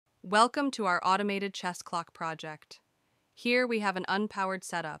Welcome to our automated chess clock project. Here we have an unpowered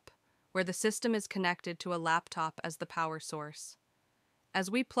setup, where the system is connected to a laptop as the power source.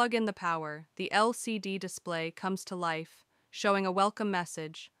 As we plug in the power, the LCD display comes to life, showing a welcome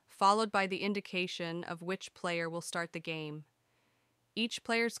message, followed by the indication of which player will start the game. Each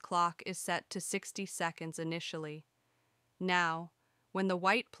player's clock is set to 60 seconds initially. Now, when the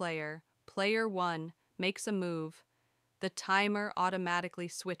white player, player 1, makes a move, the timer automatically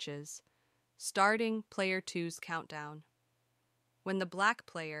switches, starting player 2's countdown. When the black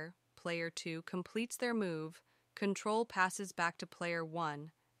player, player 2, completes their move, control passes back to player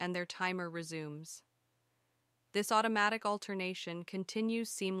 1 and their timer resumes. This automatic alternation continues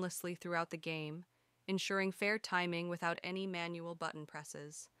seamlessly throughout the game, ensuring fair timing without any manual button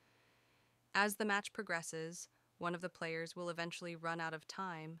presses. As the match progresses, one of the players will eventually run out of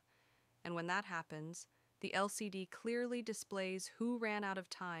time, and when that happens, the LCD clearly displays who ran out of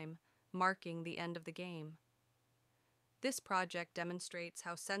time, marking the end of the game. This project demonstrates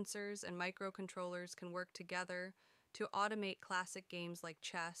how sensors and microcontrollers can work together to automate classic games like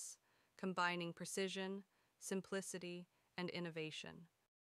chess, combining precision, simplicity, and innovation.